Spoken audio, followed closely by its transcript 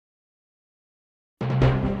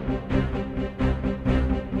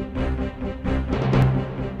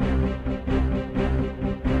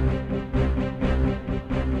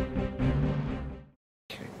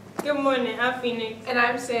morning, I'm Phoenix. And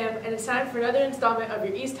I'm Sam, and it's time for another installment of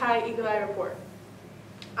your East High Eagle Eye Report.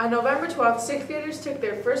 On November 12th, 6th graders took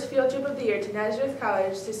their first field trip of the year to Nazareth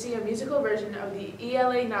College to see a musical version of the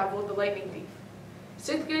ELA novel, The Lightning Thief.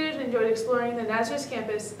 6th graders enjoyed exploring the Nazareth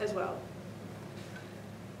campus as well.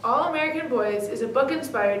 All American Boys is a book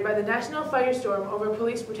inspired by the national firestorm over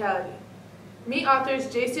police brutality. Meet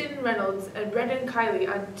authors Jason Reynolds and Brendan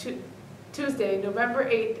Kiley on Tuesday, November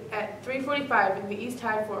 8th at 3:45 in the East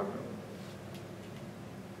High Forum Room.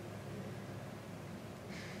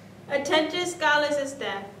 Attention scholars and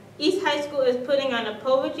staff. East High School is putting on a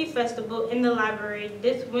poetry festival in the library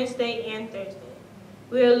this Wednesday and Thursday.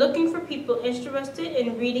 We are looking for people interested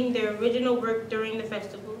in reading their original work during the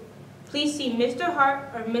festival. Please see Mr.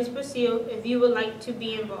 Hart or Ms. Basile if you would like to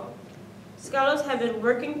be involved. Scholars have been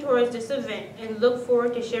working towards this event and look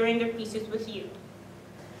forward to sharing their pieces with you.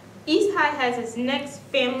 East High has its next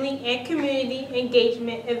family and community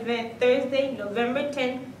engagement event Thursday, November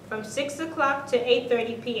 10th from 6 o'clock to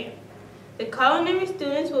 8:30 p.m. The culinary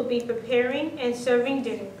students will be preparing and serving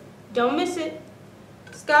dinner. Don't miss it.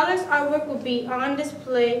 Scholars' artwork will be on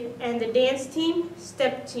display, and the dance team,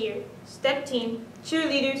 step team,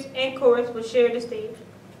 cheerleaders, and chorus will share the stage.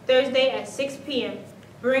 Thursday at 6 p.m.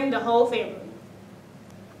 Bring the whole family.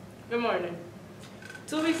 Good morning.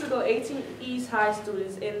 2 weeks ago, 18 East High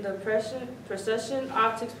students in the Precision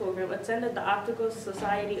Optics program attended the Optical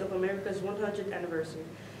Society of America's 100th anniversary,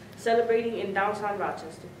 celebrating in downtown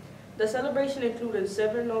Rochester. The celebration included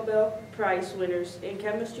 7 Nobel Prize winners in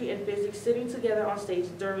chemistry and physics sitting together on stage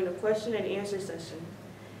during a question and answer session.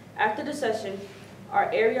 After the session, our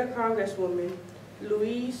area congresswoman,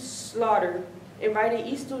 Louise Slaughter, invited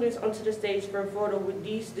East students onto the stage for a photo with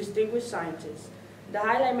these distinguished scientists. The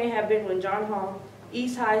highlight may have been when John Hall,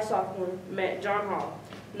 East High sophomore, met John Hall,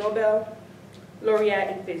 Nobel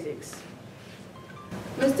laureate in physics.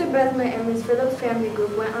 Mr. Besma and Ms. Phillips' family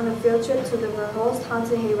group went on a field trip to the Verhulst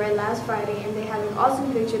Haunted Hayride last Friday, and they have an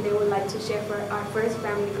awesome picture they would like to share for our first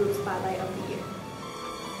family group spotlight of the year.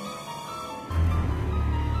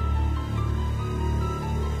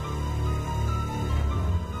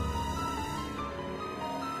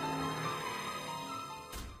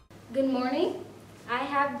 Good morning. I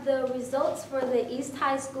have the results for the East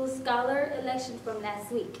High School Scholar election from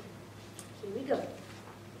last week. Here we go.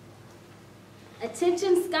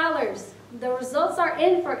 Attention scholars, the results are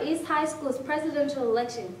in for East High School's presidential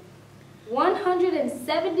election.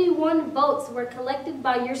 171 votes were collected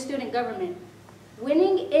by your student government.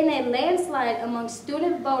 Winning in a landslide among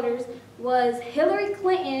student voters was Hillary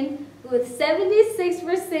Clinton with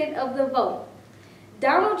 76% of the vote.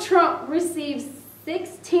 Donald Trump received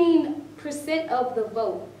 16% of the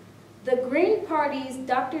vote. The Green Party's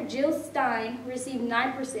Dr. Jill Stein received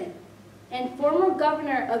 9%. And former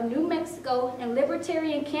governor of New Mexico and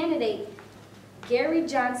Libertarian candidate Gary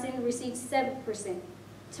Johnson received 7%.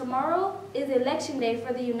 Tomorrow is election day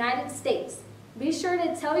for the United States. Be sure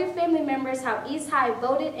to tell your family members how East High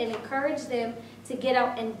voted and encourage them to get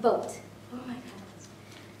out and vote. Oh my God.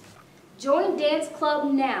 Join Dance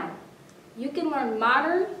Club now. You can learn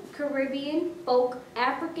modern, Caribbean, folk,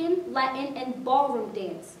 African, Latin, and ballroom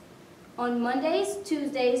dance on Mondays,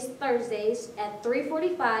 Tuesdays, Thursdays at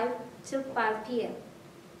 3:45 to 5 p.m.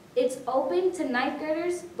 It's open to 9th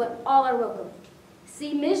graders, but all are welcome.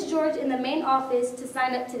 See Ms. George in the main office to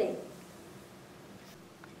sign up today.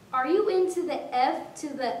 Are you into the F to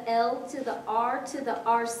the L to the R to the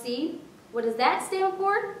RC? What does that stand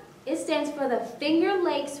for? It stands for the Finger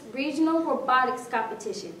Lakes Regional Robotics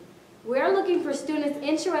Competition. We're looking for students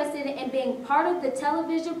interested in being part of the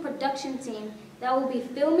television production team that will be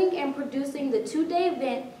filming and producing the 2-day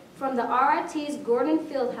event from the RIT's Gordon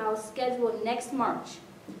Fieldhouse scheduled next March.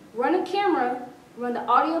 Run a camera, run the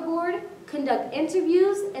audio board, conduct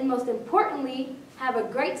interviews, and most importantly, have a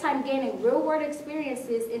great time gaining real-world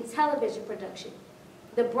experiences in television production.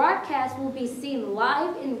 The broadcast will be seen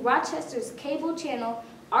live in Rochester's cable channel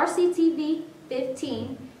RCTV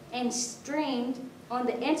 15 and streamed on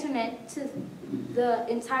the internet to the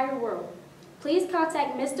entire world. Please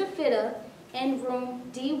contact Mr. Fitta in room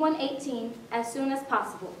D118 as soon as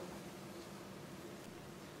possible.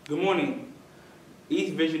 Good morning.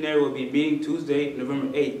 East Visionary will be meeting Tuesday, November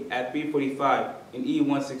 8th at 3:45 in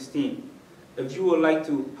E116. If you would like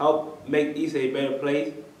to help make East a better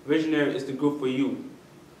place, Visionary is the group for you.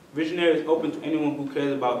 Visionary is open to anyone who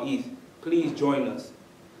cares about East. Please join us.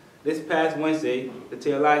 This past Wednesday, the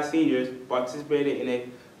TLI seniors participated in a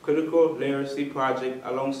critical literacy project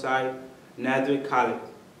alongside Nazareth College.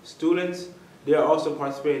 Students, they are also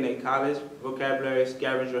participating in a college vocabulary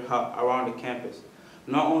scavenger hunt around the campus.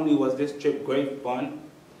 Not only was this trip great fun,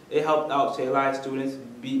 it helped out TLI students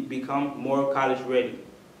become more college ready.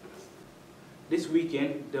 This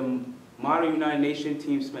weekend, the Model United Nations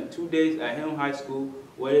team spent 2 days at Hill High School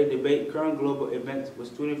where they debate current global events with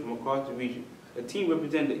students from across the region. The team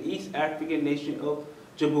represented the East African nation of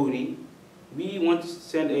Djibouti. We want to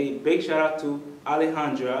send a big shout out to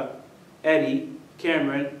Alejandra, Eddie,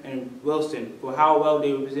 Cameron, and Wilson for how well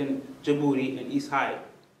they represented Djibouti and East High.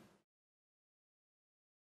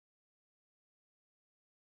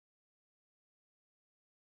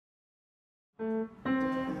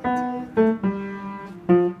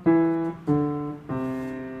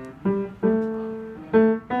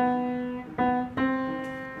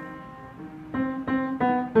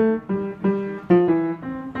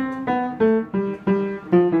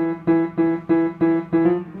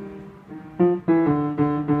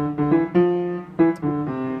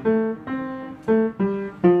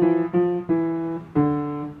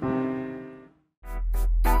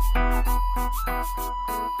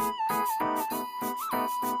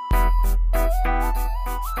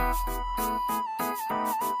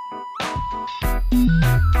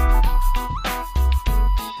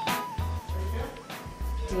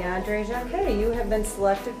 DeAndre Jonquet, you have been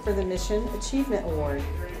selected for the Mission Achievement Award.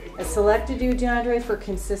 I selected you, DeAndre, for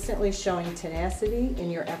consistently showing tenacity in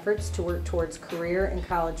your efforts to work towards career and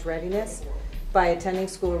college readiness by attending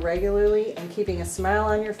school regularly and keeping a smile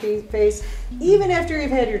on your face even after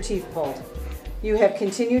you've had your teeth pulled. You have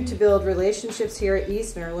continued to build relationships here at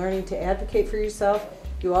East and are learning to advocate for yourself.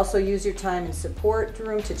 You also use your time in support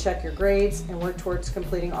room to check your grades and work towards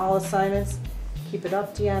completing all assignments. Keep it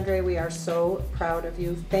up, DeAndre. We are so proud of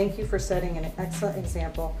you. Thank you for setting an excellent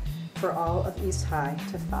example for all of East High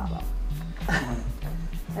to follow.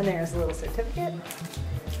 And there's a little certificate.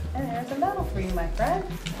 And there's a medal for you, my friend.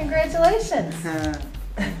 Congratulations. That's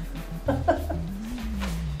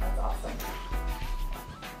awesome.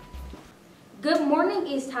 Good morning,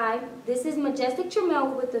 East High. This is Majestic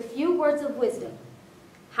Tramel with a few words of wisdom.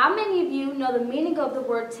 How many of you know the meaning of the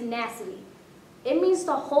word tenacity? It means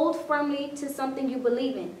to hold firmly to something you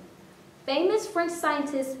believe in. Famous French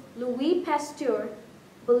scientist Louis Pasteur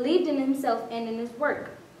believed in himself and in his work.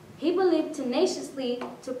 He believed tenaciously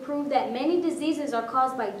to prove that many diseases are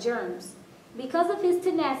caused by germs. Because of his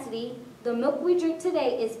tenacity, the milk we drink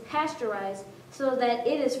today is pasteurized so that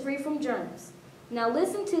it is free from germs. Now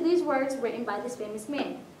listen to these words written by this famous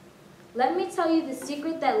man. Let me tell you the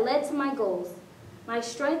secret that led to my goals. My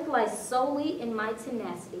strength lies solely in my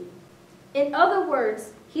tenacity. In other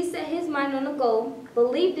words, he set his mind on a goal,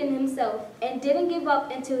 believed in himself, and didn't give up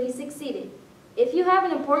until he succeeded. If you have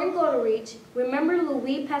an important goal to reach, remember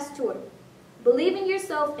Louis Pasteur. Believe in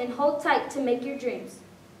yourself and hold tight to make your dreams.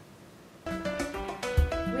 We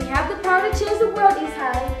have the power to change the world, East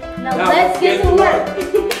High. Now let's get to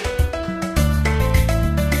work.